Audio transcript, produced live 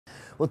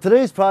Well,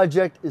 today's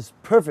project is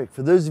perfect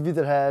for those of you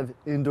that have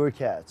indoor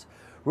cats.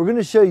 We're going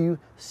to show you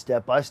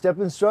step-by-step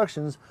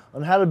instructions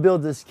on how to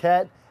build this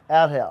cat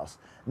outhouse.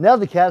 Now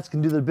the cats can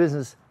do their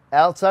business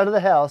outside of the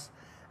house,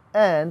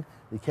 and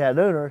the cat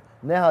owner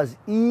now has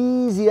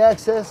easy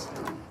access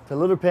to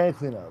litter pan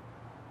cleanup.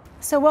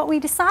 So what we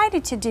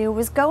decided to do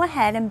was go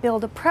ahead and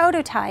build a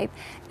prototype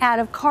out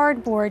of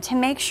cardboard to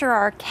make sure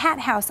our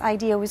cat house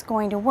idea was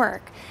going to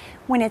work.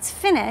 When it's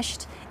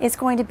finished, it's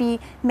going to be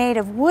made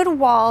of wood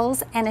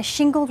walls and a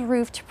shingled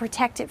roof to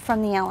protect it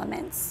from the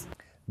elements.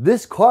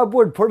 This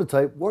cardboard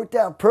prototype worked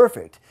out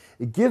perfect.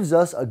 It gives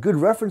us a good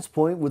reference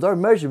point with our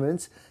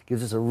measurements,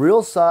 gives us a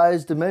real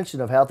size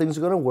dimension of how things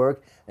are going to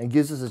work, and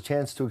gives us a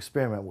chance to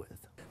experiment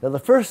with. Now the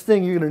first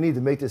thing you're going to need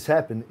to make this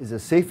happen is a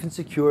safe and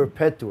secure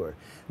pet door.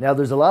 Now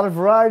there's a lot of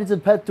varieties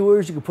of pet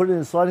doors. You can put it in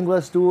a sliding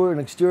glass door, an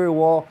exterior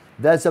wall,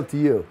 that's up to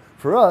you.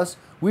 For us,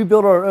 we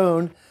built our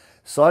own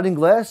sliding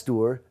glass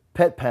door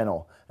pet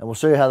panel, and we'll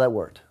show you how that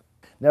worked.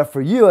 Now for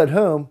you at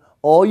home,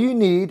 all you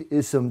need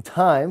is some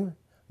time,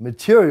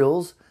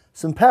 materials,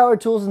 some power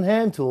tools and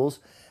hand tools,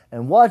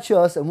 and watch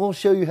us and we'll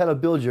show you how to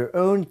build your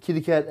own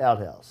kitty cat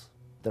outhouse.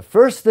 The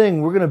first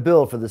thing we're going to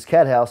build for this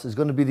cat house is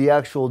going to be the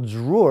actual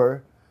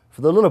drawer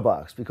for the litter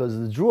box, because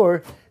the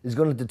drawer is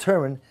going to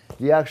determine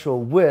the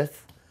actual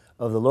width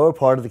of the lower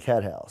part of the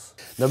cat house.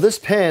 Now this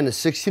pan is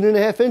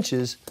 16.5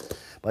 inches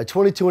by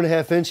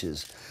 22.5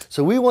 inches.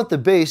 So we want the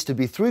base to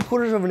be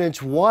 3/4 of an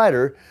inch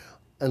wider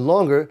and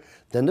longer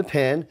than the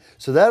pan,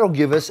 so that'll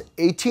give us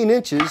 18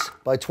 inches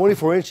by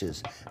 24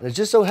 inches. And it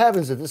just so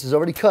happens that this is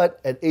already cut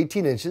at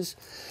 18 inches,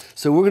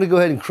 so we're going to go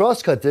ahead and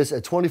cross cut this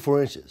at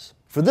 24 inches.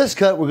 For this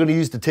cut, we're going to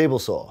use the table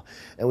saw,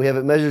 and we have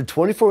it measured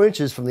 24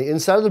 inches from the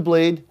inside of the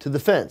blade to the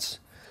fence.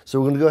 So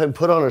we're going to go ahead and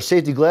put on our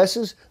safety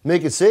glasses,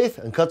 make it safe,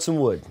 and cut some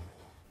wood.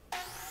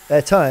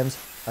 At times,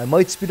 I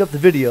might speed up the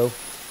video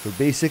for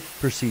basic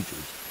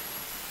procedures.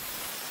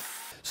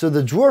 So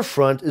the drawer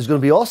front is going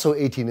to be also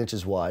 18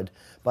 inches wide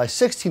by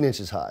 16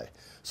 inches high.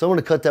 So I'm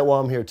going to cut that while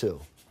I'm here too.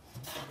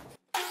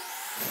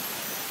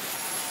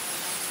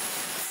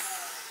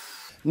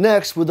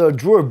 Next, with our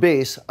drawer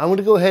base, I'm going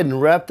to go ahead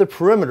and wrap the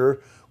perimeter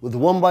with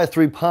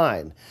 1x3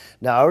 pine.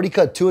 Now I already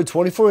cut 2 at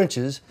 24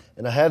 inches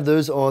and I have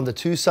those on the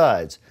two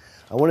sides.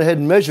 I went ahead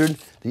and measured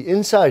the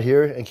inside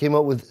here and came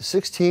up with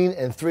 16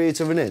 3/8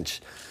 of an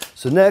inch.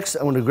 So next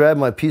I'm going to grab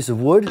my piece of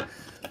wood,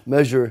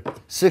 measure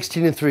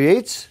 16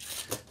 3/8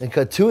 and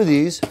cut 2 of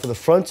these for the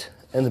front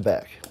and the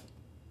back.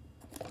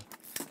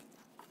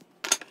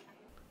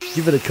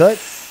 Give it a cut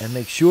and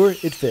make sure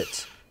it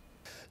fits.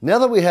 Now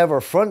that we have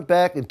our front,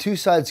 back, and 2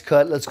 sides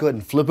cut, let's go ahead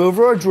and flip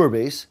over our drawer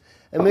base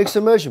and make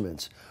some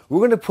measurements. We're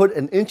going to put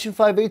an 1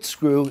 5/8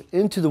 screw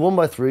into the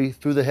 1x3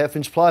 through the 1/2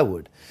 inch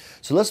plywood.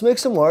 So let's make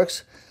some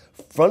marks,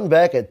 front and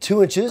back at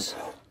 2 inches,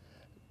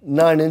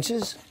 9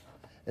 inches,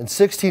 and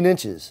 16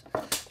 inches.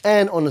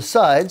 And on the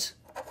sides,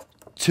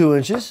 2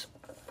 inches,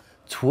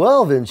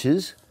 12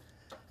 inches,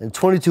 and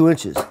 22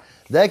 inches.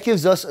 That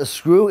gives us a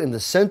screw in the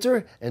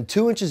center and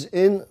 2 inches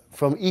in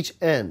from each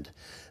end.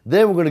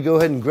 Then we're going to go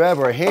ahead and grab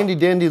our handy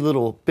dandy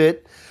little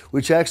bit,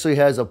 which actually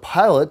has a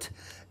pilot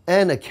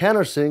and a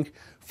countersink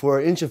for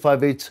our 1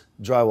 5/8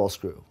 drywall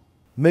screw.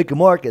 Make a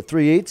mark at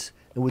 3/8,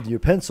 and with your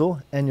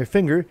pencil and your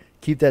finger,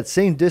 keep that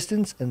same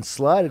distance and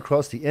slide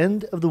across the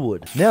end of the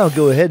wood. Now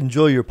go ahead and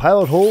drill your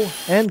pilot hole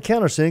and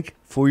countersink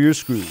for your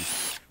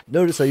screws.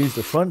 Notice I used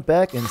the front,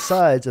 back, and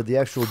sides of the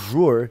actual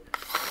drawer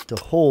to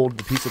hold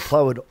the piece of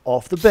plywood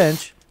off the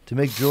bench to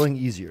make drilling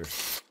easier.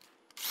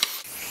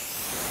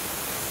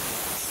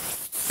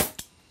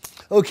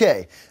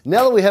 Okay,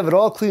 now that we have it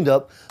all cleaned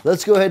up,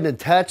 let's go ahead and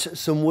attach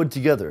some wood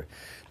together.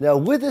 Now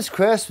with this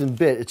Craftsman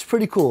bit, it's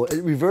pretty cool.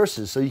 It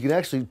reverses, so you can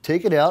actually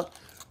take it out,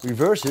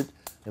 reverse it,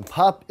 and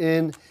pop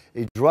in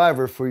a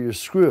driver for your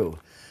screw.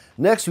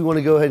 Next, we want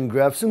to go ahead and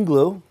grab some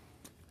glue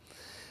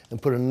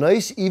and put a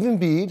nice even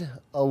bead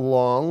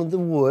along the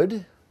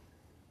wood.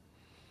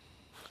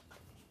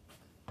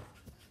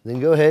 Then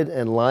go ahead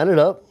and line it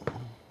up.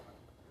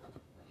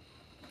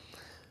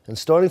 And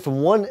starting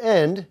from one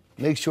end,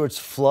 make sure it's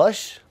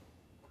flush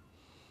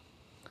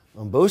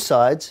on both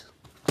sides.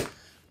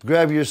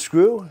 Grab your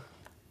screw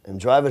and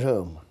drive it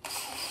home.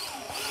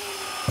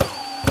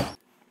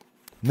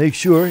 Make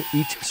sure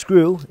each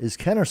screw is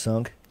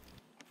countersunk,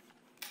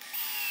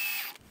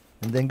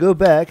 and then go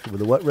back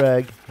with a wet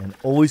rag and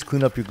always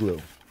clean up your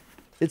glue.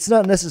 It's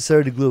not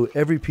necessary to glue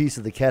every piece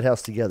of the cat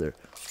house together,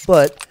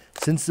 but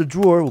since the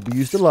drawer will be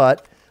used a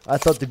lot, I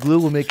thought the glue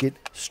will make it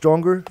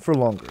stronger for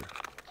longer.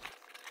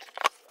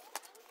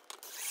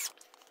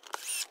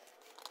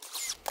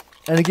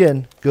 And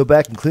again, go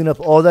back and clean up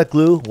all that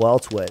glue while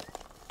it's wet.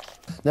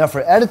 Now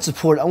for added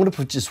support, I'm going to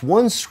put just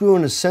one screw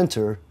in the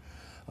center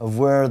of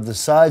where the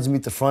sides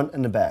meet the front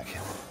and the back.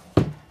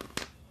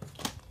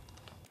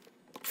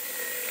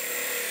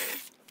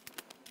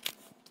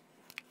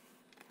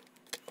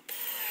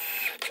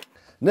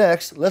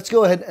 Next, let's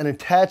go ahead and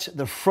attach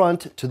the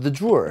front to the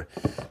drawer.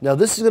 Now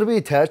this is going to be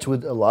attached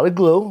with a lot of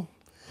glue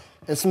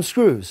and some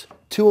screws,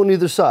 2 on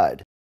either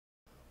side.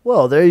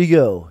 Well, there you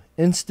go,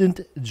 instant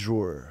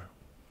drawer.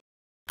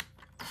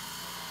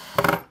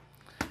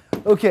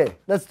 Okay,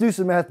 let's do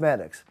some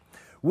mathematics.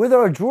 With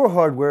our drawer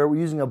hardware,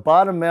 we're using a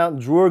bottom mount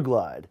drawer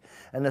glide,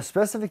 and the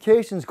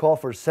specifications call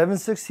for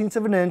 7/16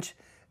 of an inch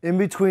in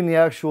between the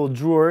actual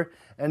drawer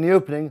and the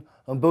opening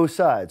on both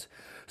sides.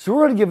 So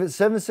we're going to give it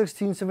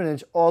 7/16 of an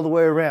inch all the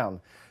way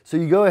around. So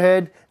you go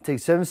ahead, take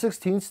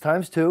 7/16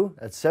 times 2,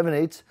 that's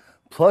 7/8,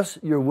 plus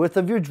your width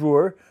of your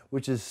drawer,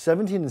 which is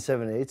 17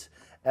 7/8.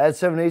 Add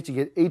 7/8, you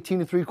get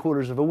 18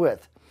 3/4 of a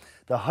width.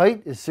 The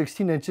height is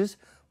 16 inches,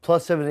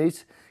 plus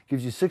 7/8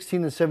 gives you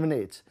 16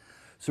 7/8.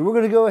 So we're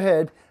going to go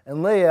ahead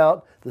and lay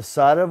out the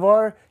side of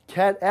our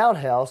cat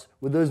outhouse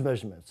with those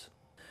measurements.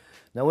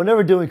 Now,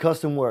 whenever doing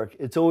custom work,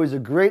 it's always a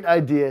great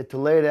idea to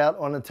lay it out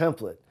on a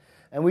template.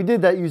 And we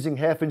did that using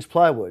 1/2-inch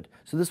plywood.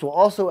 So this will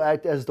also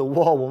act as the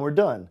wall when we're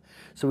done.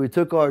 So we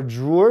took our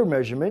drawer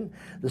measurement,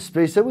 the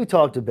space that we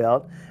talked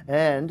about,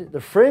 and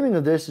the framing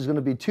of this is going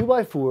to be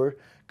 2x4,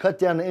 cut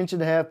down 1.5 inches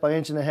by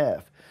 1.5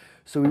 inches.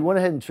 So we went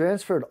ahead and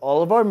transferred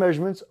all of our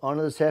measurements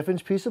onto this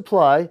 1/2-inch piece of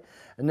ply,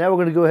 and now we're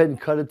going to go ahead and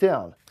cut it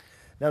down.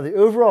 Now the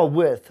overall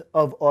width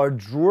of our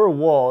drawer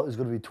wall is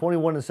going to be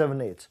 21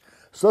 7/8.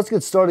 So let's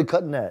get started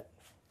cutting that.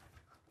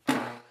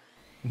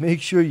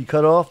 Make sure you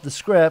cut off the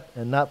scrap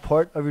and not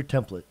part of your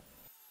template.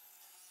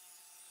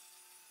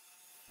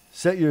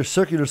 Set your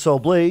circular saw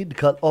blade to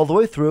cut all the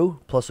way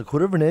through, plus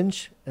 1/4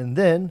 inch, and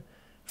then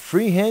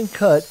freehand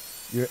cut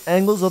your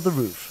angles of the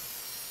roof.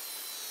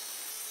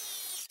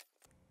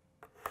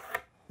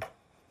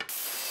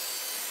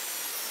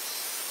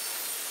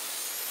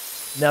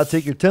 Now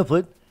take your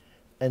template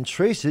and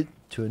trace it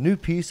to a new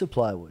piece of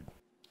plywood.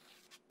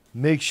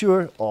 Make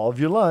sure all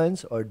of your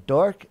lines are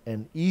dark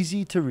and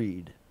easy to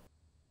read.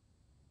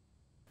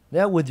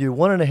 Now with your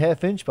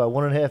 1.5 inch by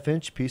 1.5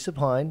 inch piece of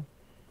pine,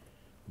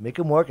 make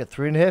a mark at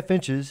 3.5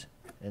 inches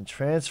and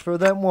transfer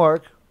that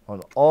mark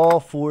on all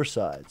 4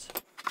 sides.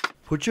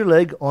 Put your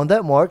leg on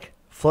that mark,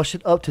 flush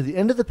it up to the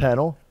end of the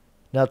panel.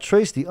 Now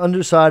trace the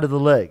underside of the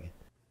leg.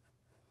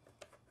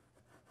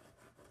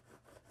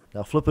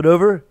 Now flip it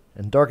over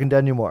and darken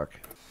down your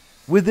mark.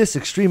 With this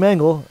extreme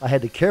angle, I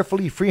had to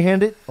carefully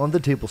freehand it on the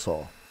table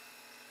saw.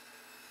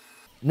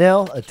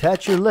 Now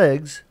attach your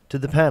legs to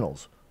the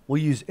panels.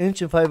 We'll use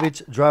 1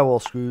 5/8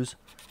 drywall screws,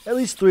 at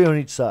least 3 on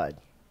each side.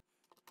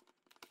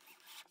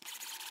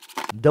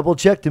 Double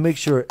check to make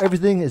sure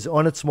everything is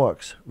on its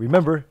marks.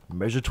 Remember,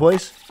 measure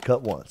twice,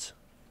 cut once.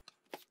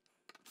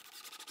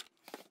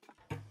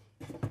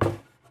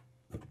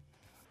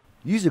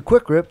 Use a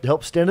quick grip to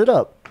help stand it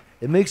up.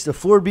 It makes the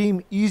floor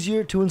beam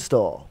easier to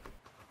install.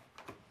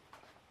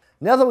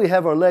 Now that we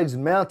have our legs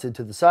mounted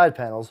to the side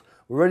panels,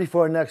 we're ready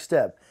for our next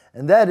step,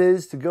 and that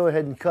is to go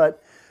ahead and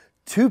cut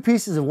 2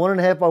 pieces of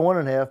 1.5 by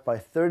 1.5 by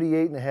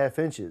 38.5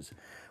 inches.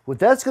 What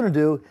that's going to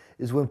do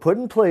is when put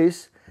in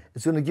place,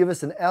 it's going to give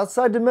us an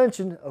outside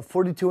dimension of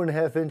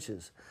 42.5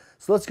 inches.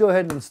 So let's go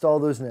ahead and install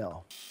those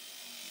now.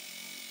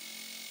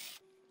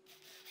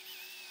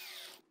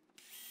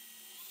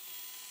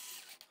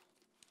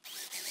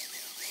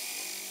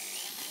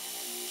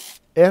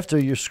 After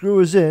your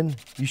screw is in,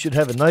 you should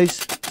have a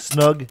nice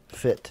snug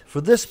fit.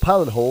 For this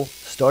pilot hole,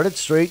 start it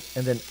straight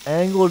and then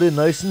angle it in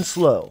nice and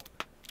slow.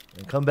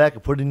 And come back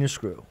and put in your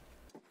screw.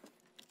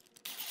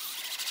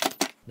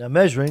 Now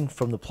measuring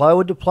from the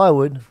plywood to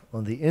plywood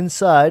on the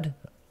inside,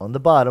 on the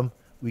bottom,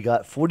 we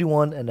got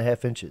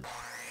 41.5 inches.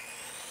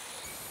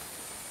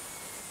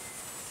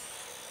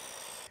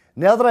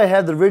 Now that I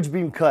have the ridge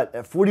beam cut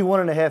at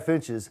 41.5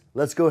 inches,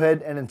 let's go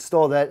ahead and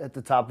install that at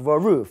the top of our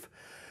roof.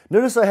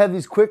 Notice I have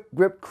these quick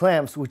grip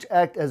clamps which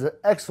act as an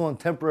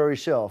excellent temporary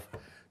shelf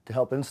to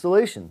help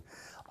installation.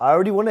 I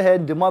already went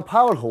ahead and did my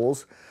pilot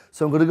holes,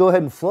 so I'm going to go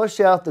ahead and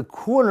flush out the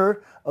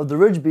corner of the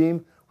ridge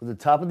beam with the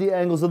top of the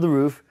angles of the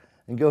roof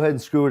and go ahead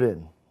and screw it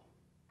in.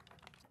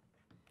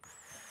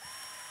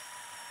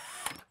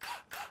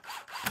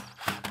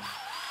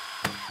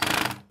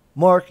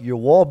 Mark your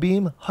wall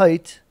beam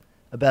height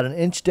about 1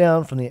 inch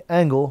down from the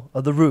angle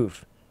of the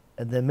roof,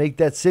 and then make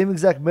that same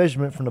exact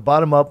measurement from the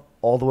bottom up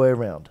all the way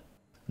around.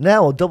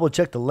 Now we'll double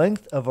check the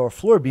length of our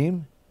floor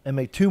beam and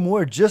make 2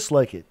 more just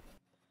like it.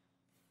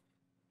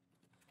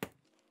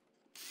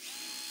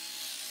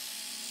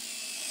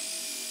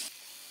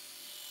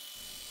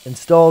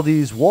 Install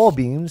these wall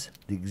beams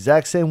the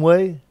exact same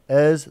way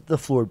as the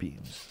floor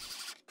beams.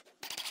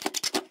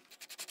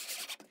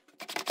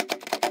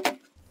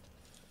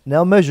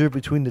 Now measure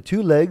between the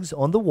 2 legs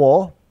on the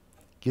wall,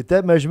 get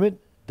that measurement,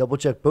 double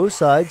check both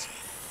sides,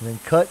 and then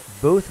cut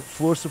both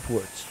floor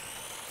supports.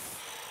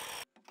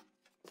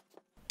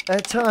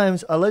 At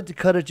times, I like to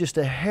cut it just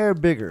a hair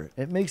bigger.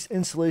 It makes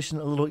installation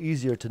a little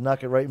easier to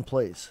knock it right in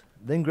place.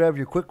 Then grab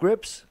your quick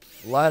grips,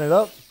 line it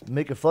up,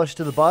 make it flush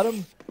to the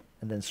bottom,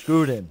 and then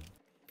screw it in.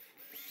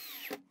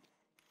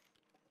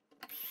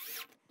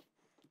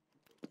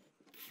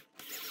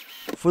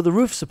 For the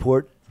roof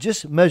support,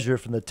 just measure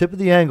from the tip of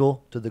the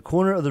angle to the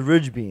corner of the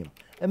ridge beam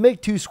and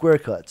make 2 square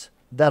cuts.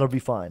 That'll be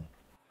fine.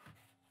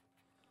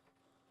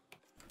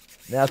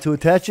 Now to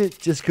attach it,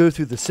 just go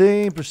through the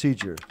same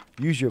procedure.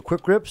 Use your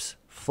quick grips,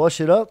 flush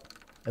it up,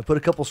 and put a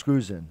couple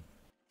screws in.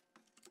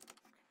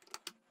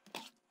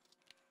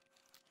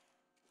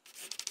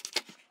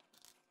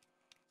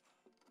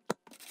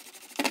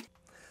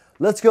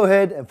 Let's go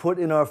ahead and put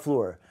in our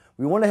floor.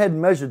 We went ahead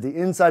and measured the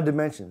inside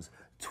dimensions,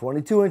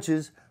 22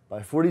 inches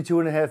by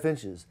 42.5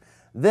 inches.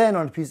 Then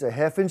on a piece of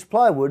 1/2-inch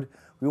plywood,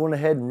 we went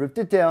ahead and ripped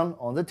it down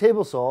on the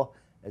table saw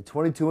at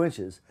 22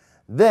 inches.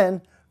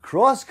 Then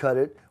cross-cut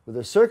it with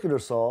a circular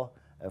saw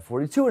at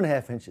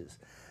 42.5 inches.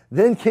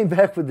 Then came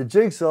back with the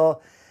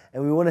jigsaw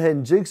and we went ahead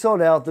and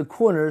jigsawed out the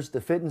corners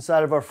to fit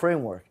inside of our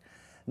framework.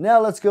 Now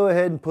let's go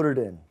ahead and put it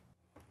in.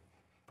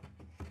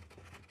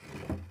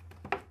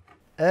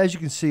 As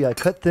you can see, I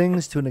cut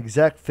things to an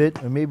exact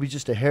fit or maybe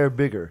just a hair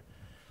bigger.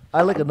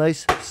 I like a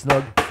nice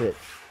snug fit.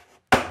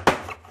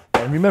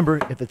 And remember,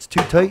 if it's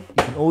too tight,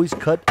 you can always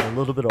cut a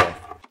little bit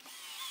off.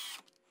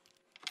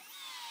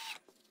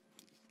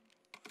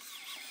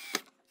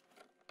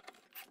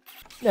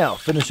 Now,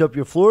 finish up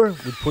your floor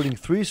with putting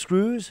 3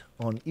 screws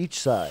on each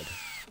side.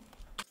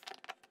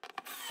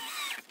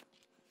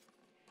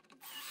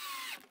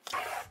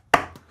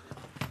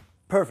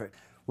 Perfect.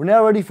 We're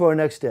now ready for our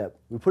next step.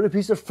 We put a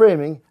piece of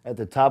framing at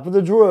the top of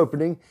the drawer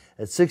opening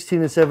at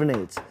 16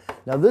 7/8.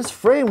 Now this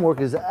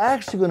framework is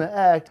actually going to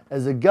act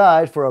as a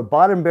guide for our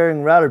bottom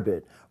bearing router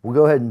bit. We'll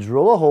go ahead and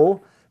drill a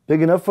hole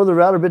big enough for the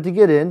router bit to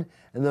get in,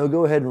 and then we'll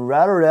go ahead and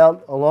router it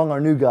out along our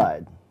new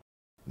guide.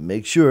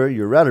 Make sure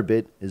your router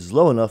bit is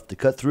low enough to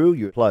cut through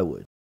your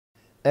plywood.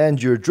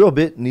 And your drill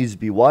bit needs to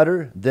be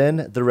wider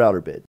than the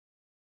router bit.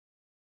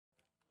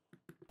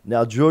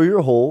 Now drill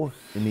your hole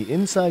in the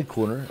inside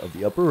corner of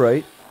the upper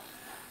right,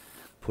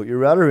 put your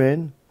router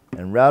in,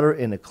 and router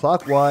in a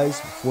clockwise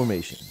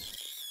formation.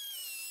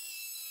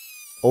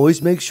 Always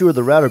make sure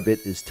the router bit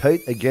is tight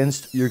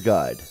against your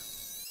guide.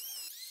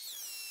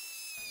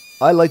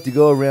 I like to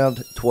go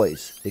around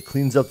twice. It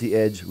cleans up the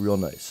edge real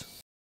nice.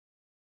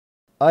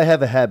 I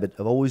have a habit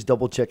of always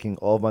double checking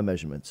all of my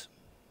measurements.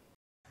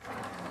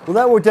 Well,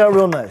 that worked out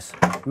real nice.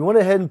 We went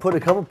ahead and put a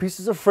couple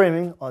pieces of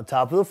framing on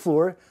top of the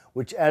floor,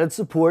 which added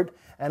support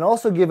and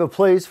also gave a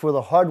place for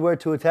the hardware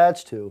to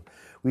attach to.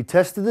 We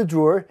tested the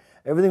drawer.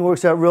 Everything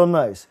works out real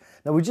nice.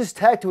 Now we just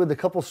tacked it with a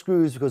couple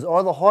screws because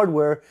all the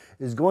hardware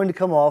is going to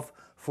come off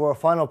for our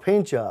final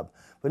paint job.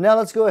 But now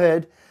let's go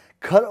ahead,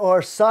 cut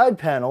our side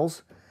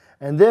panels,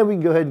 and then we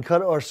can go ahead and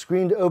cut our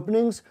screened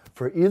openings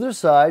for either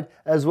side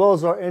as well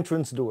as our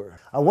entrance door.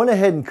 I went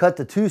ahead and cut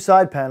the 2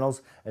 side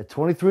panels at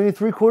 23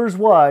 3/4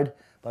 wide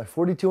by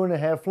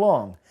 42.5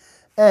 long.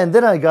 And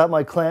then I got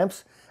my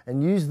clamps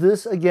and used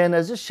this again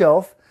as a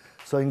shelf,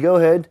 so I can go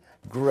ahead,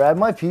 grab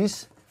my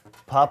piece,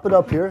 pop it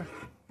up here.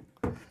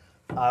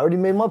 I already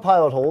made my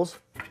pilot holes.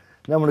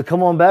 Now I'm going to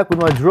come on back with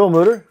my drill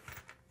motor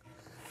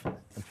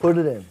and put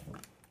it in.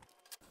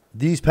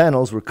 These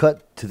panels were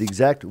cut to the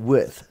exact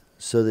width,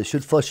 so they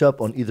should flush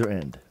up on either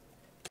end.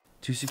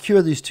 To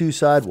secure these 2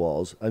 side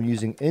walls, I'm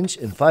using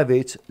 1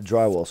 5/8"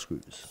 drywall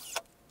screws.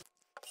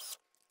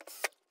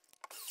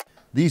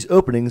 These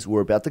openings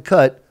we're about to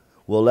cut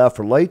will allow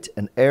for light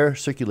and air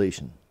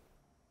circulation.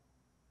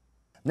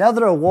 Now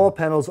that our wall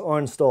panels are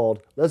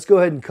installed, let's go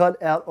ahead and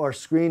cut out our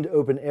screened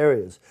open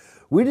areas.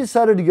 We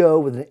decided to go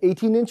with an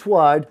 18-inch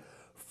wide,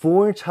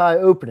 4-inch high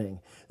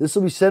opening. This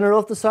will be centered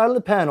off the side of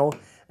the panel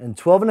and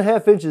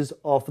 12.5 inches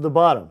off of the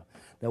bottom.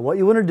 Now what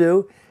you want to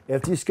do,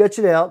 after you sketch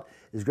it out,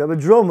 is grab a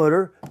drill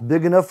motor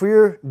big enough for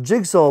your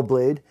jigsaw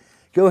blade.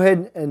 Go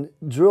ahead and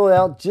drill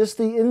out just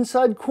the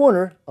inside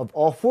corner of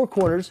all 4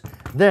 corners.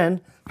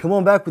 Then come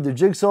on back with your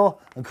jigsaw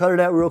and cut it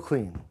out real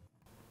clean.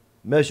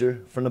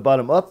 Measure from the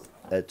bottom up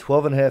at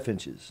 12.5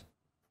 inches.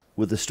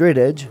 With a straight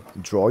edge,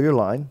 draw your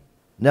line.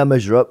 Now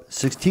measure up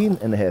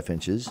 16.5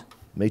 inches,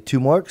 make 2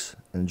 marks,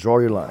 and draw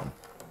your line.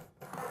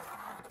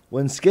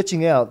 When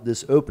sketching out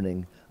this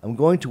opening, I'm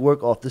going to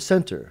work off the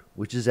center,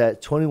 which is at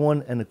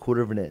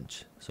 21.25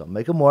 inches. So I'll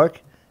make a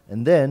mark,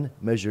 and then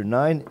measure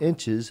 9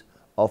 inches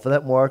off of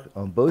that mark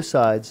on both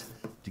sides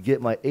to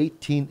get my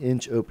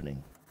 18-inch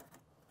opening.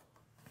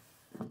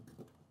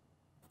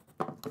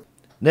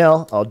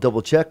 Now I'll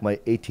double check my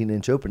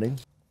 18-inch opening.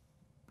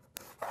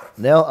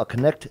 Now I'll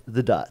connect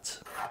the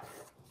dots.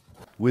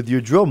 With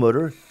your drill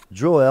motor,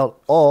 drill out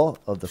all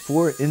of the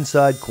 4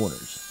 inside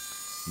corners.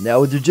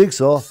 Now with your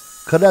jigsaw,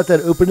 cut out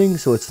that opening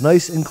so it's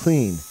nice and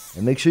clean,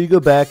 and make sure you go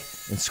back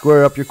and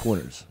square up your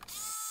corners.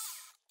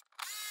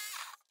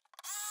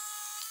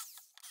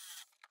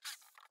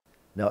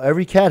 Now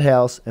every cat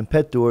house and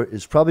pet door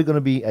is probably going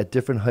to be at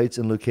different heights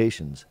and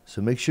locations,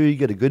 so make sure you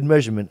get a good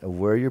measurement of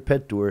where your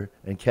pet door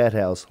and cat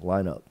house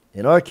line up.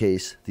 In our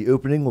case, the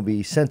opening will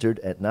be centered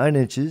at 9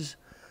 inches,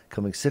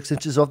 coming 6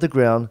 inches off the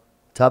ground,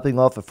 topping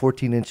off at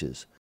 14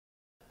 inches.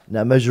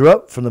 Now measure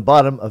up from the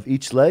bottom of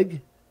each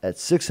leg at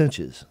 6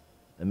 inches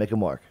and make a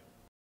mark.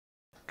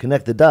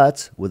 Connect the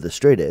dots with a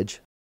straight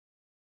edge.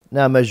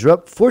 Now measure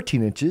up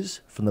 14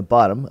 inches from the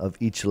bottom of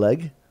each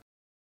leg.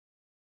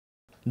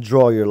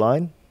 Draw your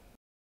line.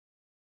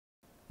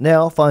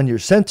 Now find your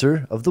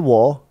center of the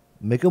wall,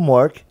 make a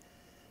mark,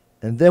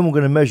 and then we're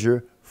going to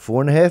measure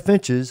 4.5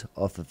 inches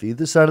off of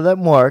either side of that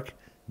mark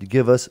to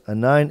give us a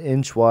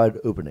 9-inch wide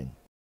opening.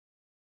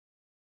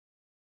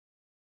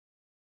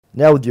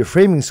 Now with your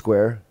framing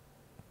square,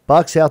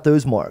 box out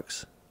those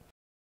marks.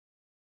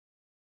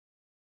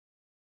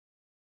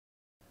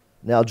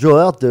 Now drill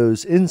out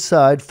those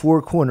inside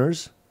 4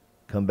 corners,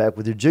 come back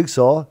with your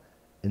jigsaw,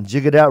 and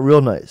jig it out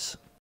real nice.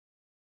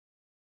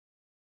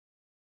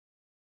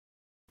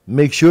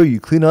 Make sure you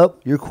clean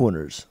up your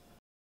corners.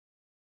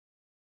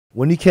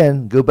 When you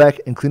can, go back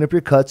and clean up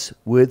your cuts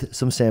with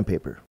some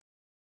sandpaper.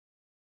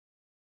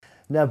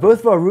 Now both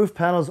of our roof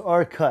panels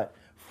are cut,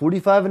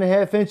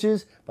 45.5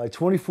 inches by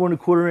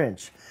 24.25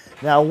 inch.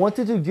 Now I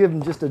wanted to give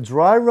them just a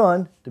dry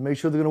run to make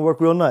sure they're going to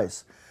work real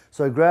nice.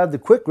 So I grabbed the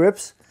quick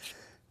grips,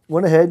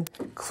 went ahead,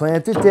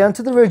 clamped it down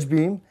to the ridge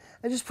beam,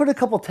 and just put a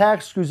couple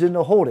tack screws in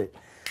to hold it.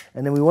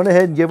 And then we went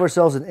ahead and gave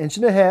ourselves 1.5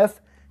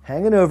 inches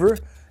hanging over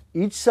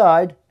each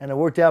side, and it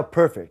worked out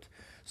perfect.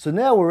 So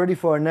now we're ready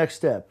for our next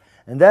step,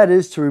 and that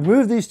is to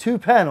remove these 2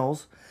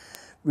 panels,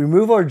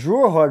 remove our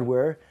drawer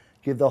hardware,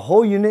 give the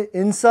whole unit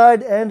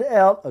inside and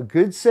out a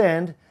good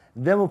sand,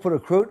 and then we'll put a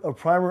coat of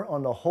primer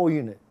on the whole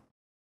unit.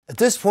 At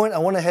this point, I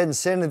went ahead and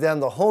sanded down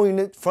the whole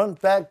unit,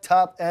 front, back,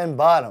 top, and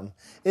bottom,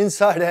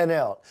 inside and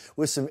out,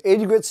 with some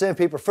 80 grit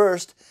sandpaper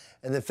first,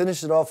 and then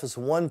finished it off with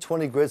some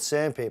 120 grit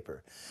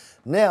sandpaper.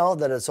 Now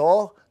that it's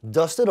all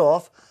dusted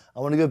off, I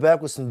want to go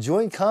back with some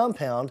joint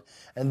compound,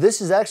 and this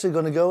is actually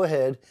going to go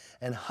ahead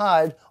and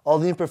hide all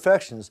the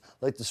imperfections,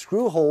 like the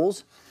screw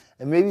holes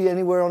and maybe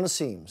anywhere on the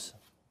seams.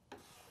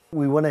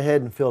 We went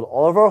ahead and filled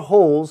all of our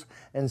holes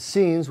and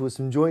seams with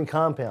some joint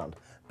compound,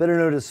 better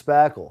known as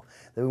spackle.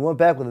 Then we went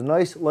back with a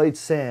nice light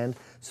sand,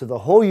 so the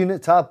whole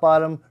unit, top,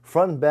 bottom,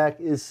 front, and back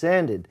is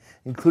sanded,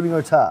 including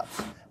our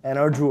tops and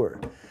our drawer.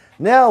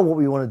 Now what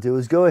we want to do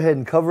is go ahead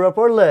and cover up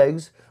our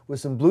legs with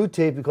some blue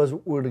tape, because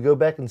we're going to go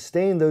back and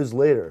stain those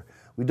later.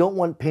 We don't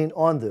want paint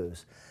on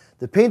those.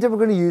 The paint that we're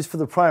going to use for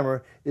the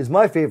primer is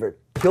my favorite,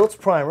 Kilt's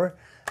Primer,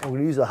 and we're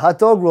going to use a hot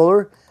dog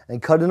roller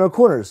and cut in our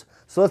corners.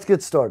 So let's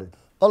get started.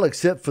 All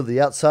except for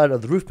the outside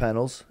of the roof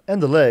panels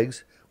and the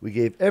legs, we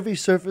gave every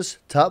surface,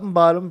 top and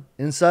bottom,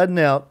 inside and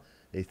out,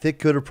 a thick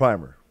coat of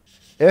primer.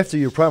 After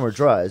your primer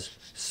dries,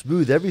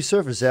 smooth every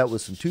surface out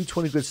with some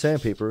 220 grit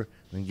sandpaper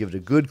and give it a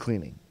good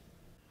cleaning.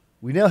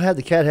 We now have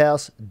the cat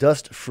house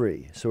dust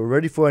free, so we're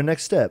ready for our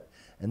next step,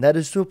 and that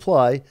is to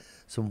apply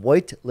some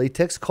white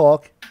latex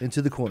caulk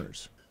into the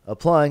corners.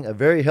 Applying a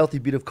very healthy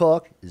bead of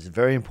caulk is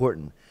very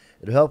important.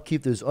 It'll help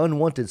keep those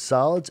unwanted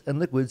solids and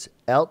liquids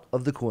out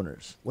of the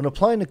corners. When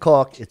applying the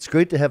caulk, it's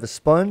great to have a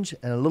sponge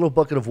and a little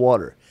bucket of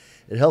water.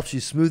 It helps you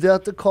smooth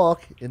out the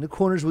caulk in the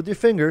corners with your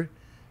finger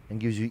and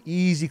gives you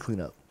easy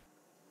cleanup.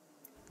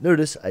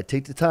 Notice I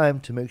take the time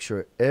to make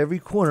sure every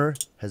corner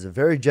has a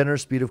very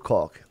generous bead of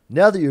caulk.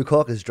 Now that your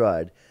caulk is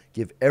dried,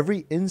 give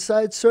every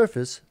inside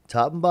surface,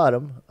 top and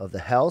bottom, of the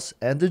house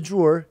and the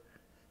drawer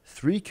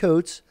 3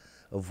 coats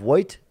of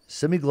white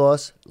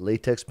semi-gloss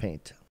latex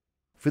paint.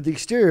 For the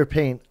exterior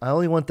paint, I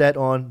only want that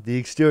on the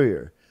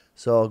exterior,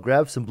 so I'll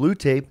grab some blue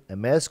tape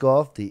and mask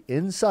off the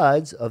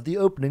insides of the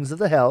openings of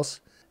the house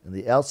and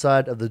the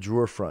outside of the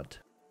drawer front.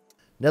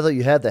 Now that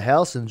you have the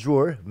house and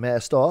drawer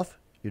masked off,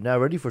 you're now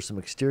ready for some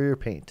exterior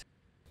paint.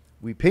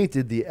 We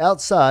painted the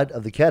outside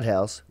of the cat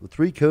house with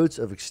 3 coats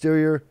of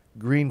exterior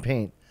green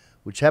paint,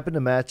 which happened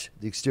to match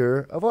the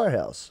exterior of our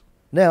house.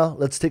 Now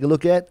let's take a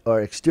look at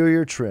our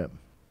exterior trim.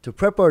 To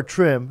prep our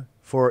trim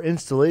for our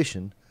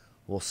installation,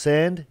 we'll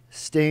sand,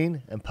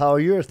 stain, and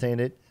polyurethane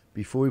it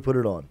before we put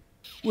it on.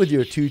 With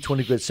your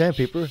 220 grit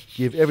sandpaper,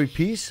 give every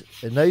piece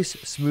a nice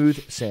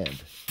smooth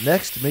sand.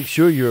 Next, make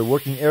sure your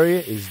working area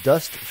is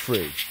dust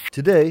free.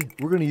 Today,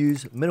 we're going to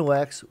use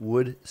Minowax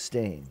wood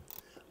stain.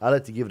 I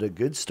like to give it a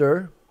good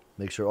stir,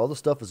 make sure all the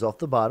stuff is off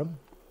the bottom.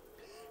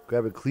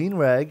 Grab a clean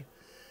rag,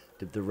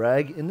 dip the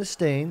rag in the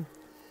stain,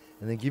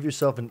 and then give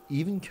yourself an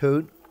even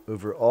coat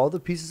over all the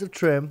pieces of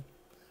trim,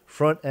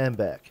 front and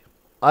back.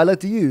 I like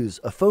to use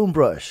a foam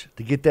brush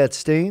to get that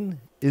stain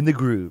in the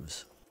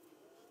grooves.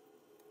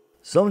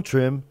 Some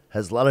trim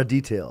has a lot of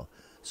detail,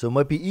 so it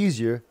might be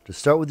easier to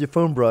start with your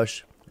foam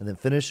brush and then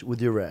finish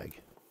with your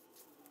rag.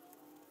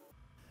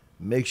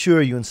 Make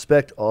sure you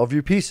inspect all of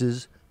your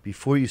pieces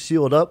before you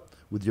seal it up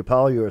with your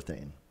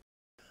polyurethane.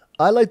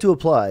 I like to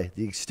apply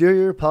the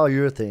exterior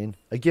polyurethane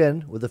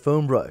again with a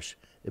foam brush.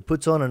 It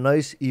puts on a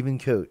nice even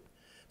coat.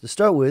 To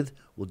start with,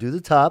 we'll do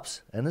the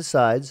tops and the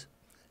sides,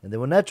 and then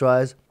when that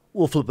dries,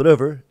 we'll flip it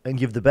over and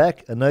give the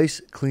back a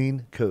nice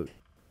clean coat.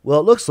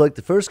 Well, it looks like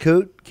the first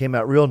coat came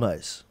out real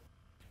nice,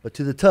 but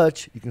to the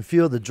touch, you can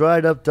feel the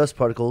dried up dust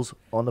particles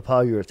on the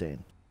polyurethane.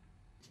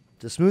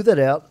 To smooth that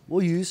out,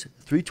 we'll use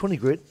 320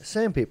 grit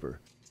sandpaper.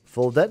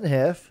 Fold that in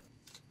half,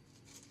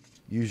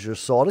 use your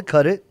saw to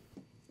cut it,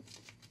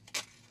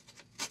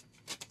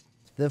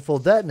 then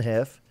fold that in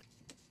half,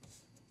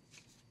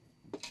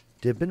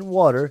 dip in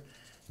water,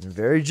 and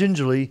very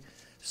gingerly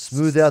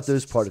smooth out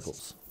those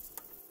particles.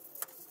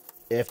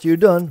 After you're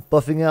done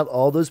buffing out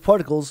all those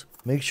particles,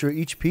 make sure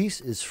each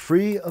piece is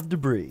free of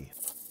debris.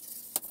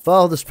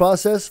 Follow this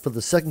process for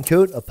the second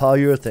coat of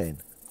polyurethane,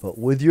 but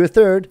with your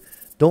third,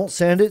 don't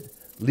sand it,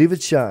 leave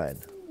it shine.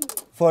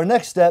 For our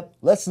next step,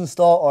 let's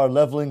install our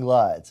leveling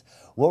glides.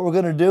 What we're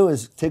going to do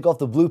is take off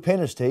the blue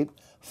painter's tape,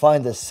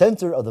 find the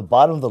center of the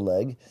bottom of the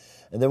leg,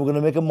 and then we're going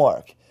to make a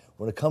mark.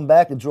 We're going to come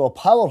back and drill a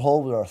pilot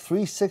hole with our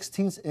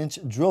 3/16 inch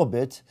drill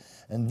bit,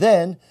 and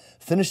then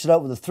finish it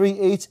up with a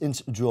 3/8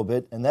 inch drill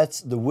bit, and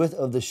that's the width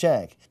of the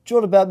shank.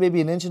 Drilled about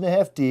maybe 1.5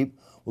 inches deep.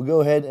 We'll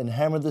go ahead and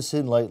hammer this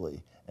in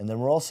lightly, and then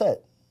we're all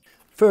set.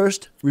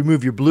 First,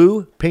 remove your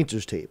blue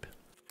painter's tape.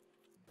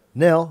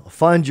 Now,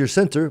 find your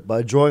center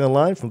by drawing a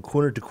line from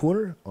corner to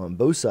corner on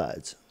both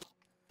sides.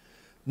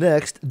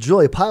 Next,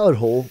 drill a pilot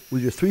hole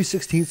with your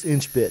 3/16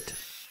 inch bit.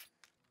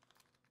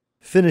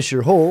 Finish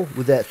your hole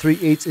with that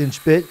 3/8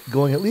 inch bit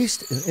going at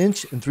least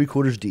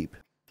 1.75 inches deep.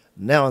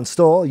 Now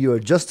install your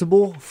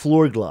adjustable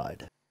floor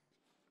glide.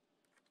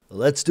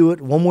 Let's do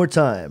it one more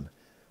time.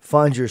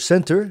 Find your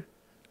center,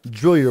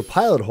 drill your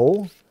pilot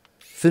hole,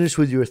 finish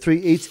with your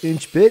 3/8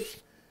 inch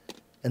bit,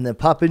 and then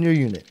pop in your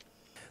unit.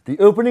 The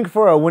opening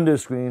for our window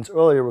screens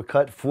earlier were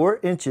cut 4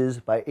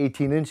 inches by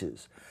 18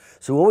 inches.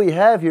 So what we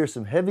have here is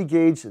some heavy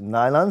gauge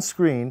nylon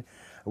screen,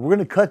 and we're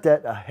going to cut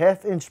that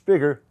 1/2 inch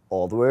bigger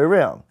all the way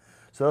around.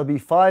 So that'll be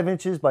 5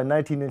 inches by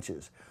 19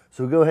 inches.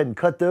 So go ahead and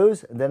cut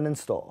those and then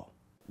install.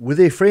 With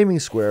a framing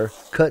square,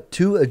 cut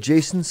 2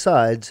 adjacent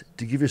sides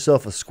to give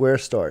yourself a square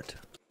start.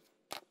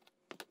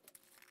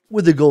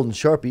 With a golden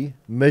Sharpie,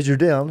 measure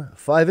down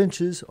 5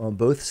 inches on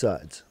both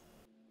sides.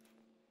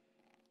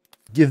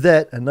 Give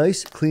that a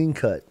nice clean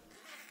cut.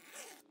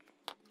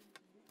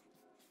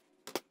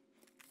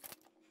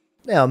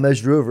 Now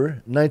measure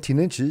over 19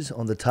 inches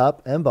on the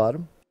top and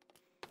bottom.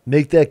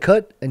 Make that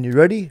cut and you're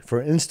ready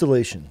for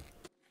installation.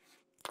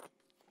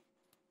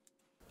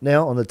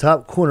 Now on the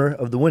top corner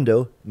of the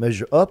window,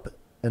 measure up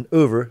and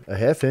over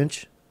 1/2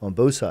 inch on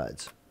both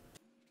sides.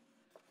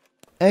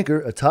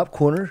 Anchor a top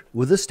corner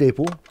with a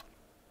staple,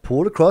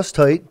 pull it across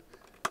tight,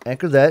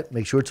 anchor that,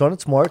 make sure it's on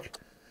its mark,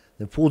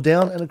 then pull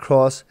down and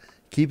across,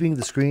 keeping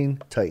the screen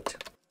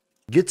tight.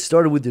 Get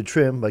started with your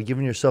trim by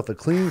giving yourself a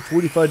clean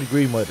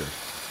 45-degree miter.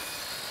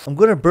 I'm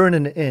going to burn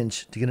in 1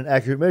 inch to get an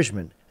accurate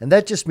measurement, and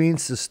that just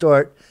means to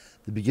start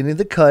the beginning of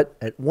the cut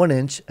at 1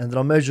 inch, and then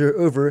I'll measure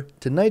over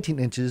to 19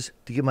 inches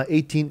to get my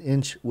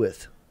 18-inch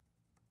width.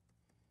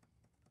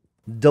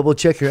 Double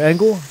check your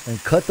angle and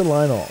cut the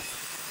line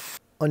off.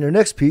 On your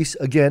next piece,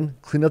 again,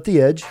 clean up the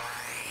edge.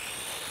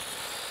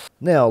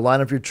 Now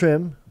line up your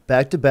trim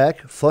back to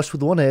back, flush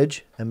with one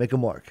edge, and make a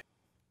mark.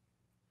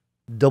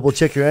 Double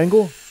check your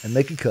angle and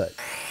make a cut.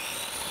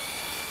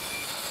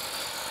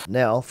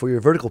 Now for your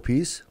vertical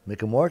piece,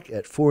 make a mark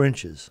at 4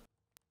 inches.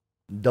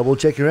 Double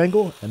check your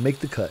angle and make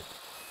the cut.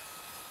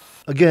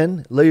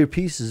 Again, lay your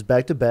pieces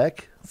back to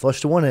back, flush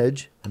to one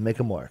edge, and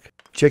make a mark.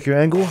 Check your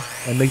angle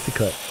and make the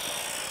cut.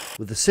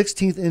 With a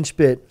 1/16 inch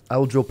bit, I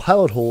will drill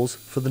pilot holes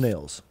for the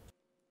nails.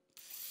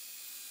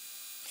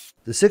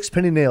 The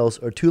 6-penny nails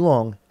are too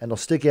long and they'll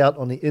stick out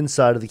on the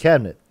inside of the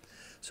cabinet.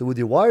 So with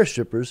your wire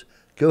strippers,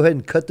 go ahead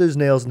and cut those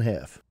nails in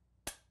half.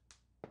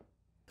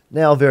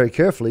 Now very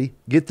carefully,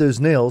 get those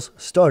nails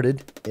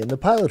started in the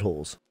pilot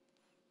holes.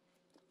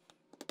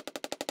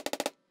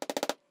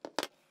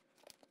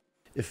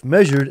 If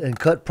measured and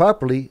cut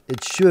properly,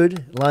 it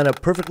should line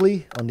up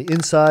perfectly on the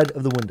inside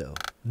of the window.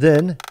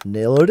 Then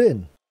nail it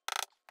in.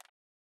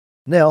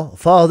 Now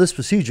follow this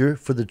procedure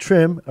for the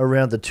trim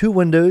around the 2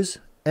 windows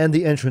and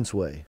the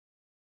entranceway.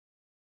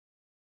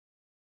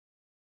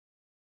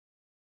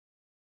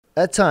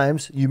 At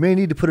times, you may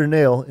need to put a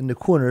nail in the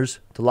corners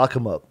to lock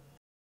them up.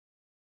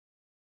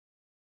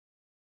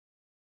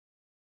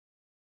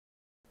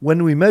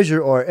 When we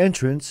measure our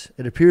entrance,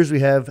 it appears we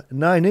have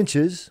 9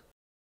 inches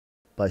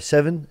by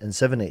 7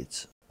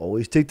 7/8.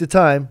 Always take the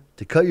time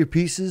to cut your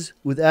pieces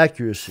with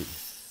accuracy.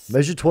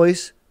 Measure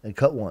twice and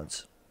cut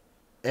once.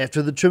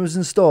 After the trim is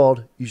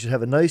installed, you should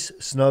have a nice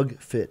snug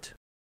fit.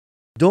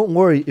 Don't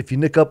worry if you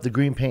nick up the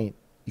green paint.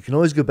 You can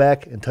always go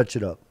back and touch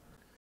it up.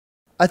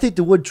 I think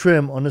the wood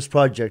trim on this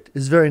project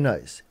is very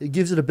nice. It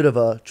gives it a bit of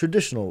a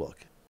traditional look.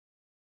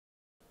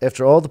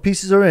 After all the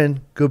pieces are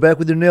in, go back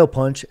with your nail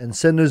punch and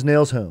send those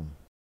nails home.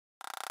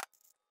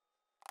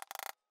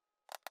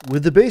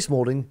 With the base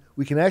molding,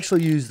 we can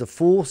actually use the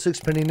full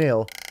 6-penny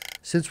nail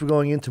since we're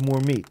going into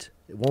more meat.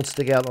 It won't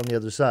stick out on the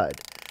other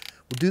side.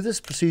 We'll do this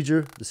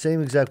procedure the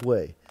same exact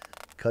way.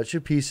 Cut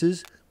your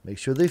pieces, make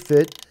sure they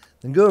fit,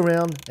 then go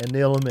around and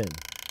nail them in.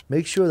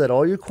 Make sure that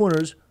all your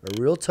corners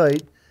are real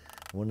tight,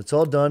 and when it's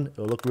all done,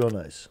 it'll look real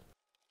nice.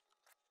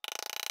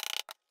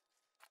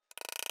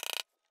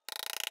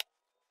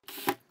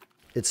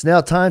 It's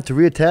now time to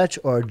reattach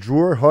our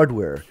drawer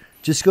hardware.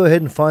 Just go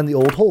ahead and find the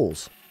old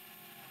holes.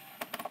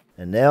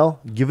 And now,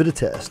 give it a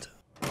test.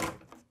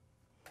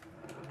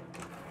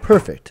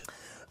 Perfect.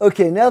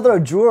 Okay, now that our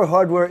drawer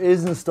hardware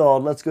is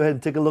installed, let's go ahead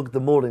and take a look at the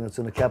molding that's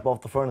going to cap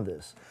off the front of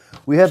this.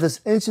 We have this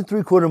 1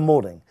 3/4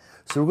 molding.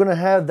 So we're going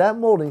to have that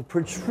molding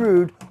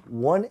protrude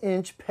 1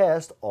 inch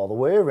past all the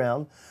way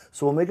around.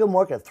 So we'll make a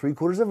mark at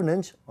 3/4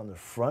 inch on the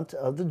front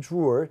of the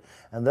drawer,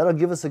 and that'll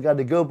give us a guide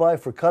to go by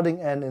for cutting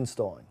and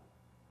installing.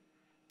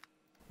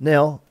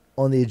 Now,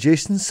 on the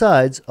adjacent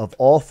sides of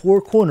all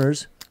 4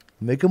 corners,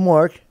 make a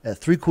mark at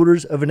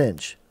 3/4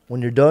 inch.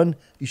 When you're done,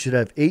 you should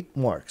have 8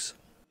 marks.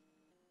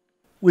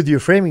 With your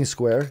framing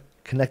square,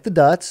 connect the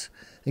dots,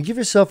 and give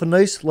yourself a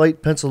nice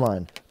light pencil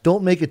line.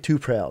 Don't make it too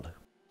proud.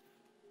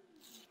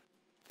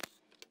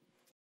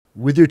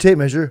 With your tape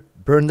measure,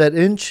 burn that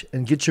inch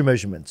and get your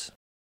measurements.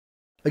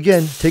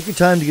 Again, take your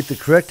time to get the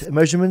correct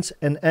measurements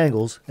and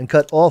angles and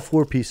cut all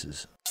 4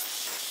 pieces.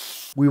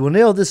 We will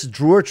nail this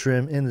drawer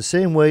trim in the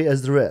same way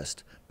as the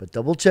rest, but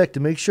double check to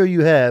make sure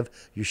you have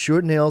your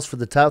short nails for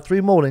the top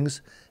 3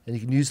 moldings and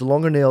you can use the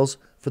longer nails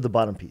for the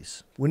bottom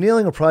piece. When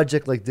nailing a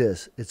project like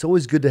this, it's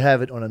always good to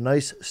have it on a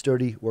nice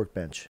sturdy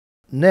workbench.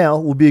 Now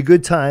will be a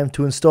good time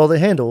to install the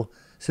handle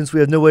since we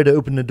have no way to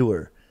open the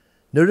door.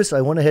 Notice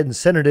I went ahead and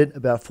centered it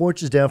about 4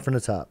 inches down from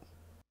the top.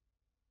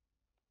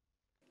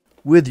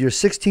 With your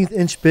 16th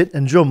inch bit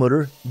and drill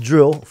motor,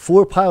 drill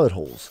 4 pilot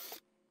holes.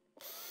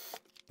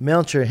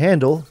 Mount your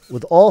handle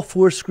with all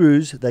 4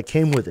 screws that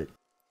came with it.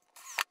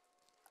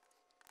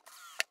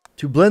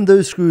 To blend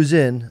those screws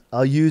in,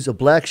 I'll use a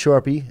black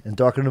Sharpie and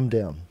darken them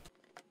down.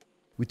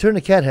 We turn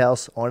the cat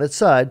house on its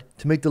side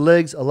to make the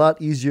legs a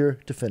lot easier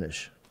to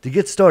finish. To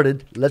get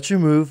started, let's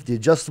remove the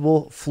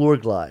adjustable floor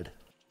glide.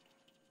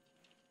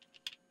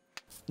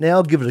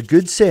 Now give it a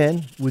good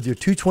sand with your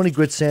 220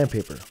 grit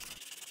sandpaper.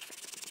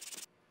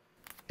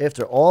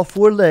 After all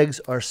 4 legs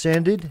are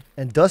sanded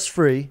and dust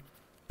free,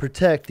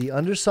 protect the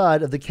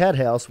underside of the cat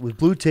house with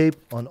blue tape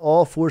on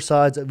all 4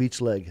 sides of each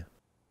leg.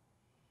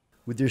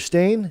 With your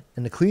stain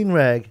and a clean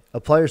rag,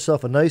 apply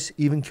yourself a nice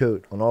even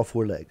coat on all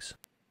 4 legs.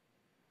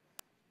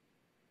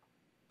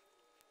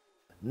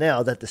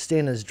 Now that the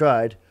stain is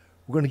dried,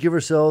 we're going to give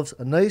ourselves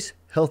a nice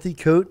healthy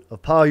coat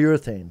of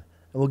polyurethane, and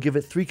we'll give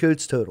it 3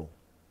 coats total.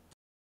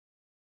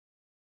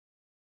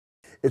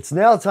 It's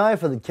now time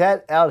for the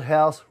cat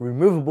outhouse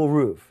removable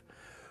roof.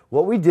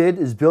 What we did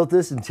is built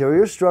this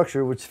interior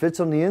structure which fits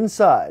on the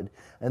inside,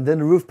 and then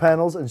the roof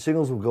panels and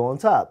shingles will go on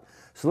top.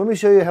 So let me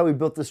show you how we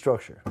built this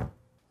structure.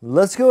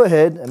 Let's go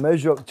ahead and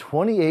measure up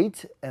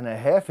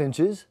 28.5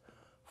 inches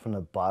from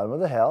the bottom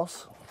of the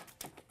house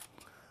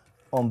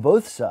on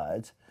both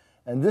sides,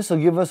 and this will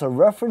give us a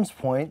reference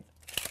point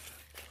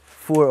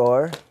for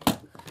our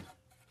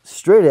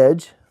straight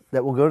edge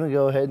that we're going to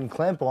go ahead and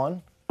clamp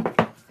on.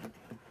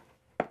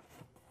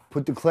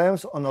 Put the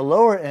clamps on the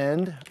lower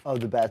end of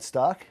the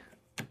battstock.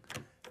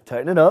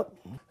 Tighten it up.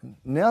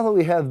 Now that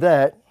we have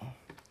that,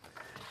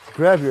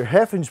 grab your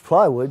 1/2 inch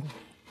plywood,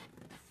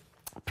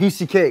 piece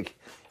of cake.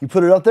 You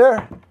put it up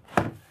there,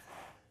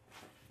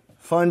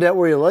 find out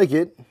where you like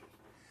it,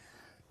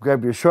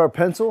 grab your sharp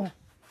pencil,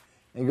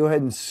 and go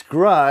ahead and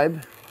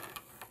scribe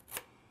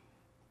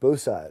both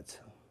sides.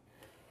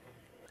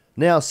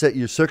 Now set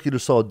your circular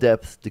saw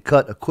depth to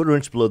cut a 1/4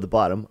 inch below the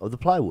bottom of the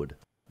plywood.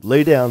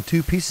 Lay down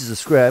 2 pieces of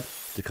scrap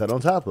to cut on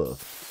top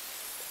of.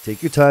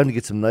 Take your time to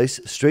get some nice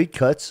straight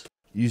cuts.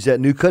 Use that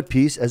new cut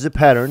piece as a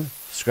pattern,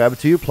 scribe it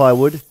to your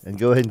plywood, and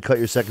go ahead and cut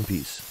your second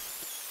piece.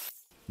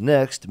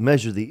 Next,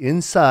 measure the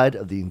inside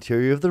of the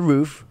interior of the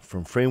roof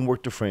from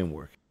framework to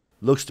framework.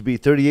 Looks to be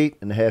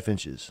 38.5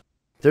 inches.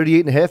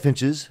 38.5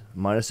 inches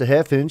minus a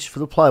 1/2 inch for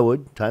the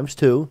plywood times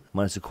 2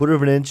 minus a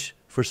 1/4 inch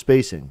for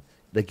spacing.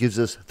 That gives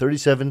us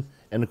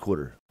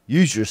 37.25.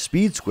 Use your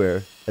speed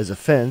square as a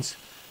fence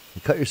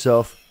and cut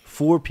yourself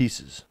 4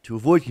 pieces. To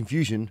avoid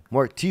confusion,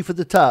 mark teeth at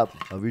the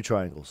top of your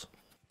triangles.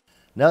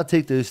 Now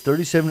take those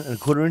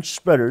 37.25 inch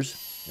spreaders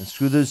and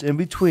screw those in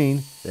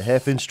between the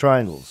 1/2 inch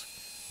triangles.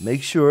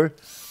 Make sure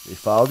they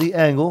follow the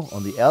angle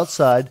on the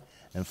outside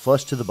and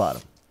flush to the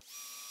bottom.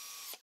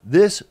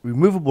 This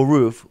removable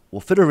roof will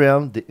fit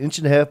around the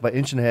 1.5 by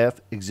 1.5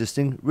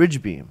 existing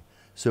ridge beam.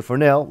 So for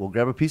now, we'll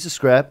grab a piece of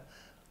scrap,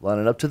 line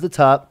it up to the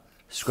top,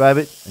 scribe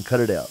it, and cut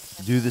it out.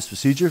 Do this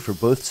procedure for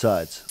both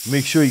sides.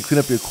 Make sure you clean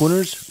up your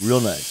corners real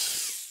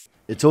nice.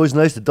 It's always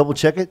nice to double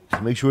check it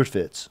to make sure it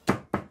fits.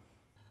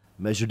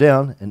 Measure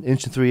down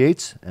 1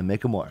 3/8 and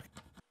make a mark.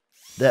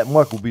 That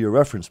mark will be your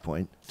reference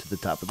point to the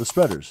top of the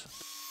spreaders.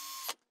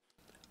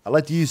 I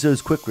like to use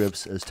those quick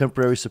grips as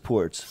temporary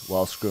supports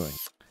while screwing.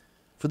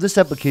 For this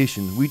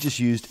application, we just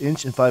used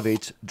 1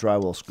 5/8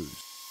 drywall screws.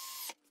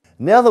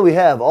 Now that we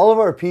have all of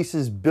our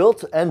pieces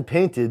built and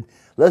painted,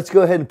 let's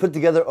go ahead and put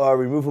together our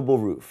removable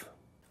roof.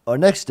 Our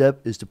next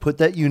step is to put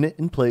that unit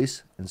in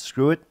place and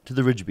screw it to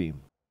the ridge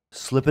beam.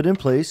 Slip it in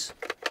place,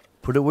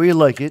 put it where you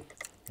like it,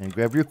 and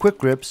grab your quick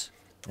grips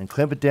and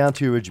clamp it down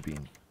to your ridge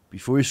beam.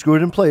 Before you screw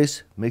it in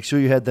place, make sure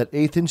you have that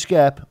 1/8 inch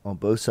gap on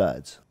both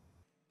sides.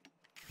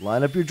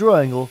 Line up your draw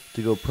angle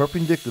to go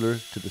perpendicular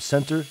to the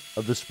center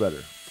of the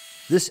spreader.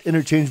 This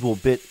interchangeable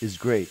bit is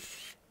great.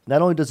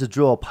 Not only does it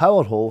drill a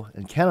pilot hole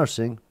and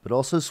countersink, but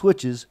also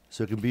switches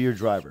so it can be your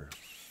driver.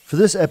 For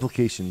this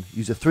application,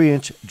 use a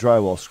 3-inch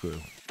drywall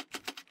screw.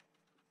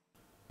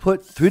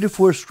 Put 3 to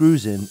 4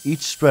 screws in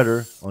each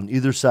spreader on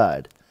either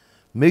side.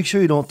 Make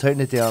sure you don't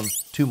tighten it down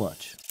too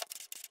much.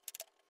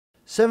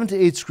 7 to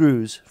 8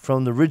 screws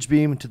from the ridge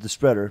beam to the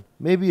spreader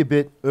may be a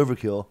bit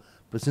overkill,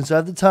 but since I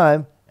have the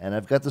time and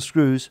I've got the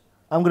screws,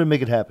 I'm going to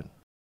make it happen.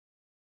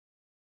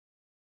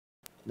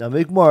 Now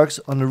make marks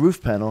on the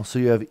roof panel so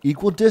you have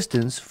equal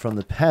distance from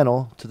the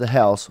panel to the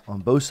house on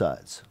both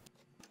sides.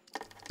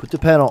 Put the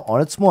panel on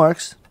its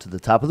marks to the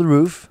top of the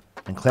roof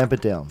and clamp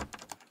it down.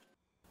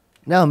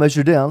 Now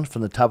measure down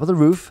from the top of the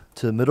roof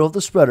to the middle of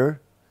the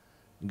spreader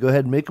and go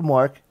ahead and make a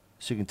mark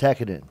so you can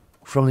tack it in.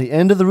 From the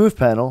end of the roof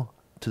panel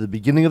to the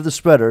beginning of the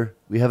spreader,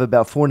 we have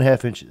about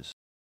 4.5 inches.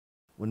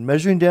 When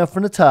measuring down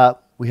from the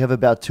top, we have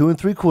about 2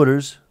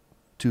 3/4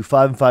 to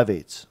 5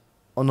 5/8.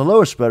 On the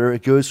lower spreader,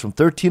 it goes from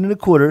 13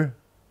 1/4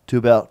 to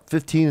about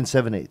 15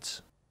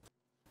 7/8.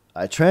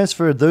 I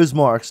transferred those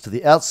marks to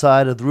the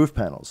outside of the roof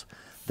panels.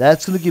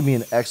 That's going to give me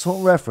an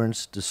excellent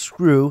reference to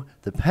screw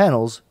the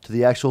panels to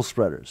the actual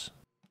spreaders.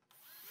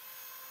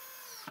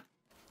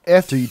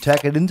 After you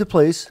tack it into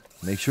place,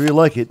 make sure you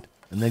like it,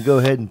 and then go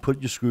ahead and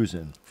put your screws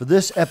in. For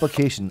this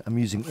application, I'm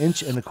using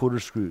 1 1/4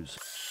 screws.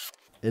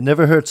 It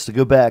never hurts to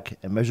go back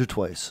and measure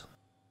twice.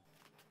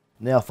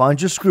 Now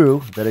find your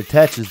screw that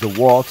attaches the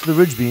wall to the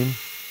ridge beam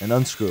and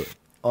unscrew it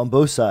on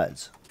both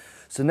sides.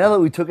 So now that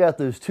we took out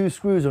those 2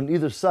 screws on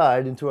either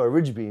side into our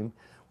ridge beam,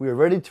 we are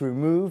ready to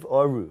remove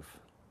our roof.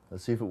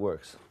 Let's see if it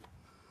works.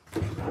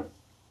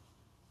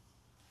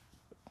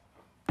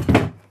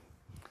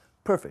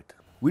 Perfect.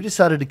 We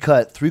decided to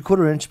cut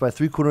 3/4 inch by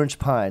 3/4 inch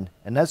pine,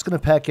 and that's going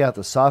to pack out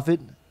the soffit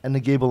and the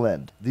gable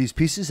end. These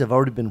pieces have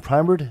already been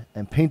primered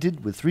and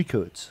painted with 3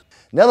 coats.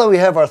 Now that we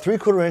have our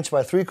 3/4 inch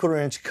by 3/4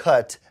 inch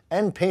cut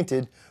and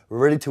painted, we're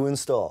ready to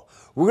install.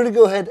 We're going to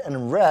go ahead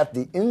and wrap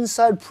the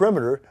inside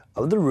perimeter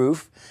of the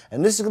roof,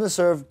 and this is going to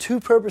serve 2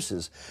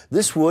 purposes.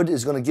 This wood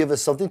is going to give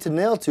us something to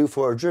nail to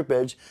for our drip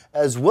edge,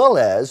 as well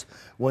as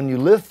when you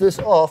lift this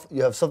off,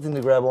 you have something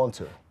to grab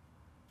onto.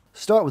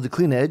 Start with the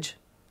clean edge,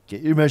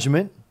 get your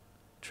measurement,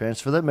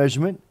 transfer that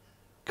measurement,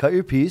 cut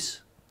your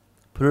piece,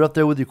 put it up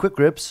there with your quick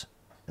grips,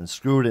 and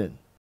screw it in.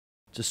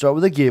 To start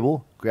with a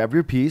gable, grab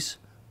your piece,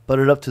 butt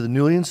it up to the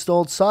newly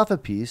installed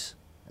soffit piece,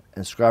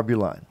 and scribe your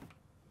line.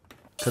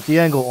 Cut the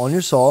angle on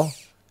your saw,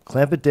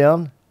 clamp it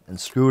down, and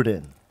screw it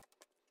in.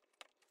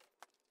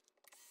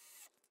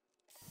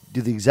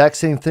 Do the exact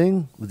same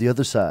thing with the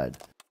other side.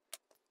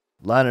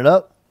 Line it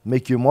up,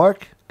 make your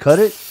mark, cut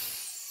it,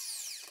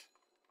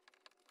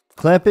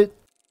 clamp it,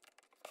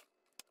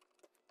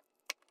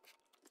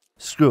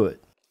 screw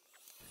it.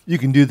 You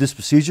can do this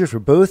procedure for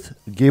both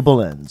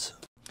gable ends.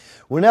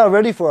 We're now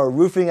ready for our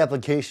roofing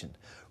application.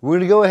 We're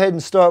going to go ahead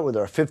and start with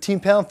our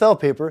 15-pound felt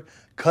paper,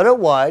 cut it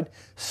wide,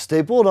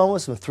 staple it on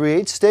with some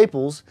 3/8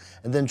 staples,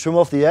 and then trim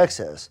off the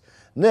excess.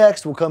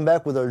 Next, we'll come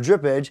back with our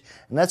drip edge,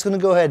 and that's going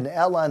to go ahead and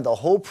outline the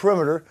whole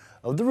perimeter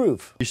of the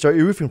roof. You start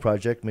your roofing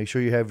project, make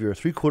sure you have your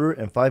 3/4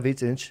 and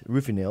 5/8 inch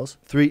roofing nails,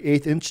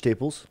 3/8 inch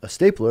staples, a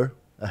stapler,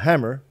 a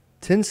hammer,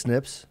 tin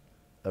snips,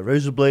 a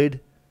razor blade,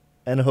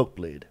 and a hook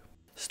blade.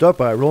 Start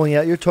by rolling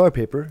out your tar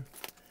paper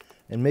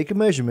and make a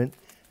measurement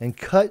and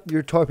cut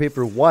your tar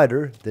paper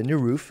wider than your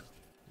roof.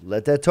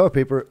 Let that tar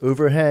paper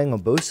overhang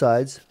on both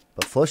sides,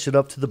 but flush it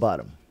up to the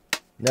bottom.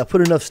 Now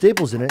put enough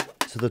staples in it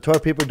so the tar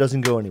paper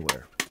doesn't go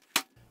anywhere.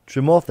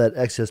 Trim off that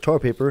excess tar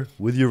paper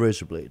with your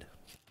razor blade.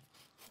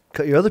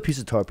 Cut your other piece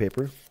of tar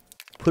paper,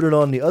 put it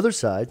on the other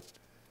side,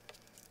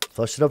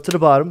 flush it up to the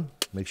bottom,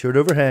 make sure it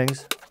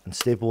overhangs, and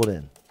staple it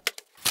in.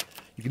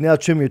 You can now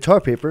trim your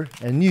tar paper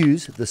and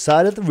use the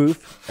side of the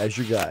roof as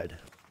your guide.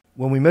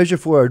 When we measure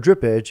for our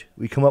drip edge,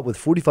 we come up with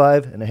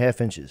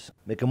 45.5 inches.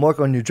 Make a mark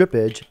on your drip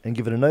edge and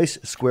give it a nice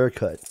square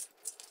cut.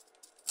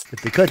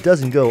 If the cut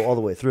doesn't go all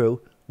the way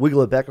through,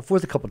 wiggle it back and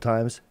forth a couple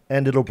times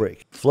and it'll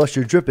break. Flush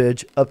your drip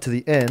edge up to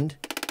the end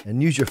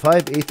and use your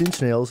 5/8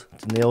 inch nails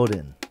to nail it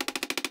in.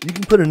 You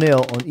can put a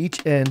nail on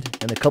each end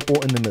and a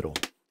couple in the middle.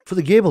 For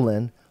the gable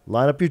end,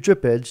 line up your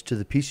drip edge to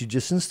the piece you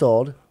just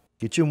installed,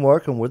 get your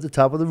mark on where the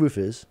top of the roof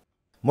is,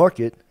 mark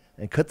it,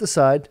 and cut the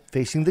side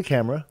facing the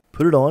camera,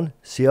 put it on,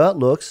 see how it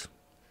looks,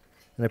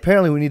 and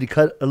apparently we need to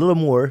cut a little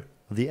more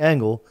of the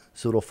angle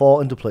so it'll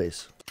fall into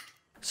place.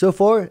 So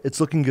far,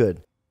 it's looking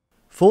good.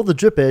 Fold the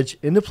drip edge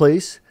into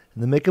place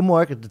and then make a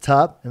mark at the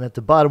top and at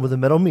the bottom where the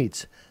metal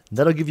meets. And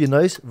that'll give you a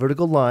nice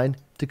vertical line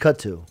to cut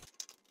to.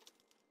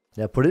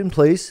 Now put it in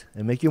place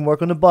and make your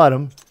mark on the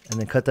bottom and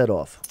then cut that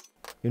off.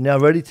 You're now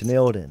ready to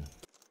nail it in.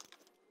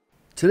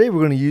 Today we're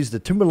going to use the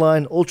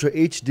Timberline Ultra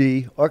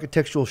HD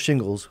architectural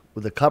shingles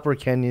with a copper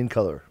canyon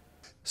color.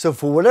 So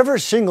for whatever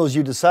shingles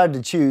you decide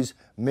to choose,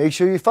 make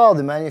sure you follow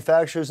the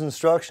manufacturer's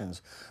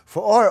instructions.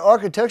 For our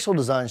architectural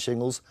design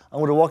shingles, I'm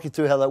going to walk you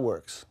through how that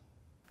works.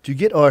 To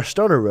get our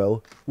starter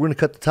row, we're going to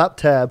cut the top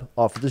tab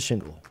off of the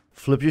shingle.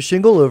 Flip your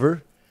shingle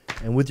over,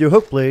 and with your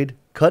hook blade,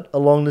 cut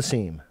along the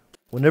seam.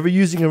 Whenever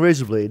using a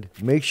razor blade,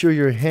 make sure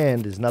your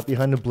hand is not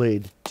behind the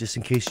blade, just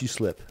in case you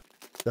slip.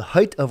 The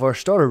height of our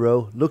starter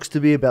row looks to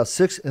be about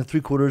 6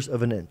 3/4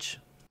 of an inch.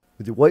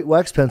 With your white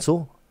wax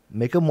pencil,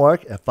 make a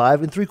mark at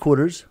 5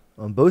 3/4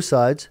 on both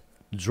sides,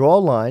 draw a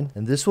line,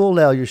 and this will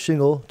allow your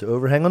shingle to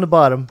overhang on the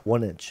bottom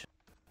 1 inch.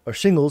 Our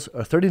shingles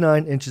are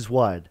 39 inches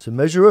wide, so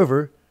measure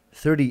over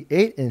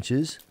 38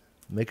 inches,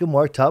 make a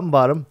mark top and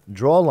bottom,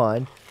 draw a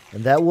line,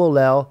 and that will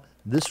allow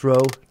this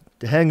row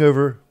to hang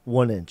over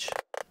 1 inch.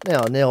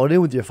 Now nail it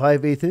in with your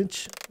 5/8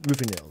 inch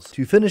roofing nails.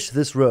 To finish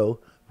this row,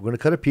 we're going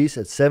to cut a piece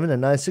at 7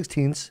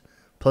 9/16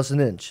 plus an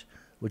inch,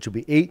 which will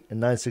be 8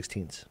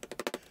 9/16.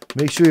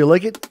 Make sure you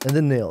like it and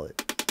then nail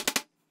it.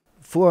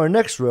 For our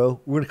next row,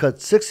 we're going to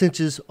cut 6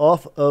 inches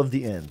off of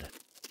the end.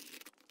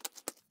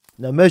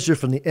 Now measure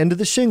from the end of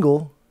the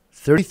shingle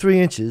 33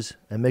 inches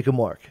and make a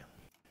mark.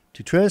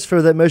 To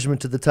transfer that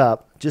measurement to the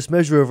top, just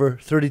measure over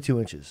 32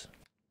 inches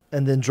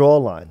and then draw a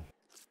line.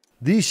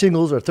 These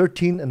shingles are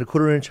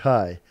 13¼ inch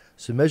high,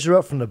 so measure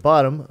up from the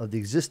bottom of the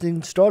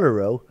existing starter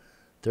row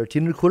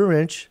 13¼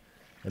 inch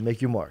and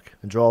make your mark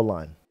and draw a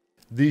line.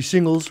 These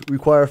shingles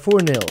require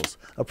 4 nails,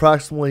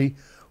 approximately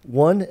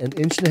 1 1.5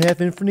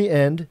 inches in from the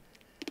end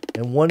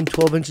and 1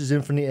 12 inches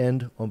in from the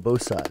end on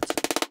both sides.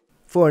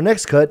 For our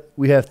next cut,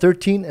 we have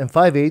 13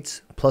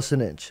 5/8 plus an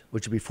inch,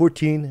 which would be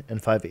 14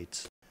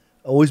 5/8.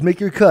 Always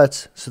make your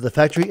cuts so the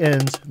factory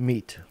ends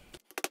meet.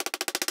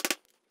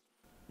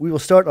 We will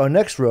start our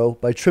next row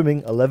by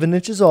trimming 11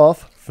 inches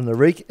off from the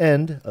rake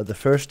end of the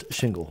first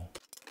shingle.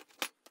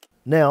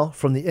 Now,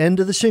 from the end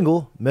of the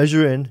shingle,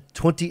 measure in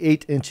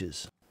 28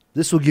 inches.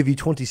 This will give you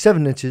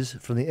 27 inches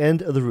from the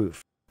end of the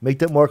roof. Make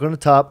that mark on the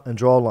top and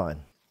draw a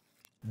line.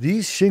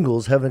 These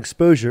shingles have an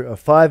exposure of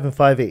 5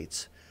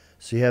 5/8.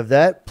 So you have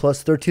that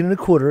plus 13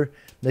 1/4,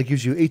 that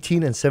gives you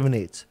 18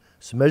 7/8.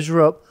 So measure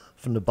up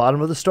from the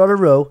bottom of the starter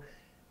row,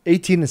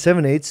 18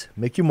 7/8,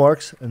 make your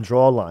marks and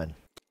draw a line.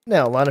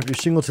 Now line up your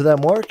shingle to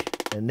that mark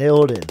and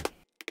nail it in.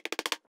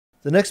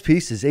 The next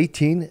piece is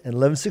 18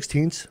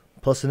 11/16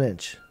 plus an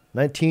inch,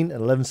 19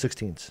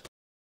 11/16.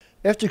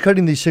 After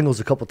cutting these shingles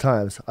a couple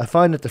times, I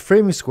find that the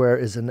framing square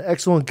is an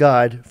excellent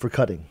guide for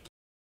cutting.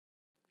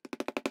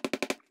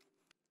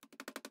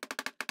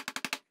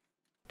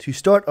 To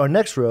start our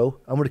next row,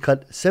 I'm going to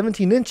cut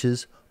 17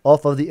 inches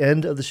off of the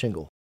end of the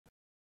shingle.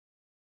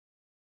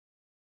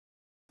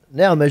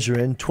 Now measure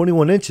in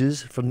 21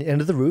 inches from the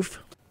end of the roof.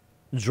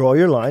 Draw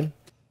your line.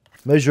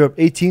 Measure up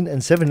 18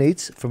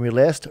 7/8 from your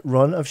last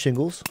run of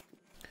shingles.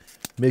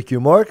 Make your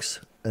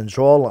marks and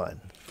draw a line.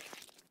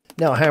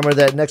 Now hammer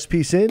that next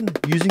piece in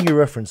using your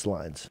reference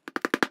lines.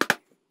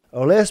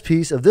 Our last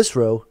piece of this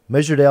row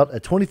measured out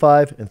at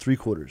 25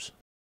 3/4.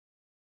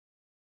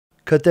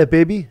 Cut that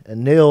baby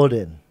and nail it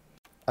in.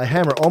 I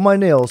hammer all my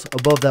nails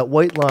above that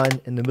white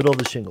line in the middle of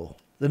the shingle.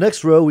 The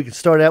next row we can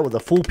start out with a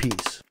full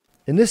piece.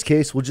 In this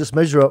case, we'll just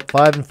measure up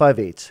 5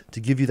 5/8 to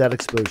give you that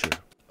exposure.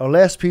 Our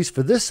last piece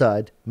for this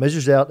side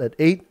measures out at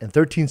 8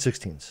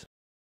 13/16.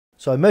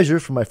 So I measure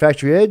from my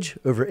factory edge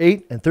over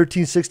 8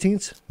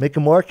 13/16, make a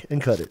mark and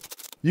cut it.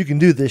 You can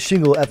do this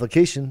shingle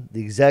application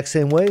the exact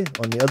same way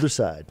on the other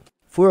side.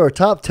 For our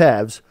top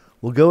tabs,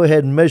 we'll go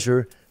ahead and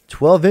measure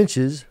 12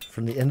 inches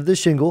from the end of the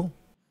shingle.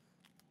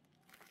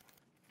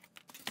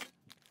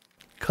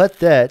 Cut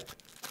that,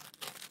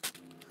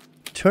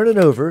 turn it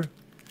over,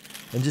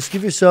 and just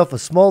give yourself a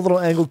small little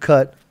angle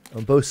cut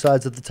on both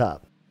sides of the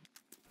top.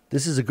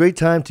 This is a great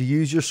time to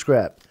use your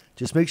scrap.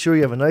 Just make sure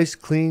you have a nice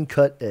clean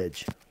cut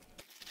edge.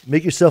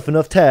 Make yourself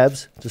enough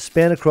tabs to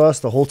span across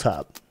the whole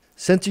top.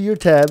 Center your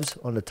tabs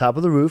on the top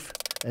of the roof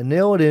and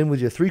nail it in with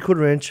your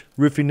 3/4 inch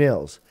roofing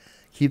nails.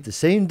 Keep the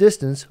same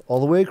distance all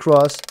the way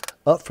across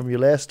up from your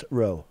last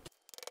row.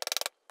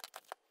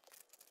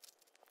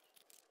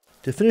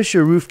 To finish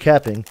your roof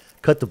capping,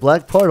 cut the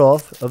black part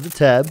off of the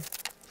tab.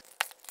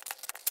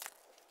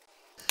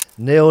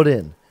 Nail it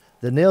in.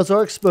 The nails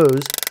are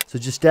exposed, so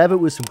just dab it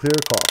with some clear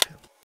caulk.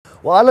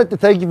 Well, I'd like to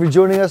thank you for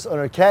joining us on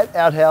our cat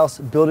outhouse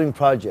building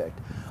project.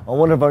 On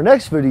one of our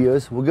next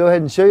videos, we'll go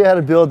ahead and show you how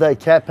to build that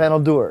cat panel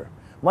door.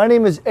 My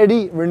name is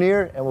Eddie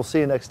Renier, and we'll see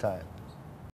you next time.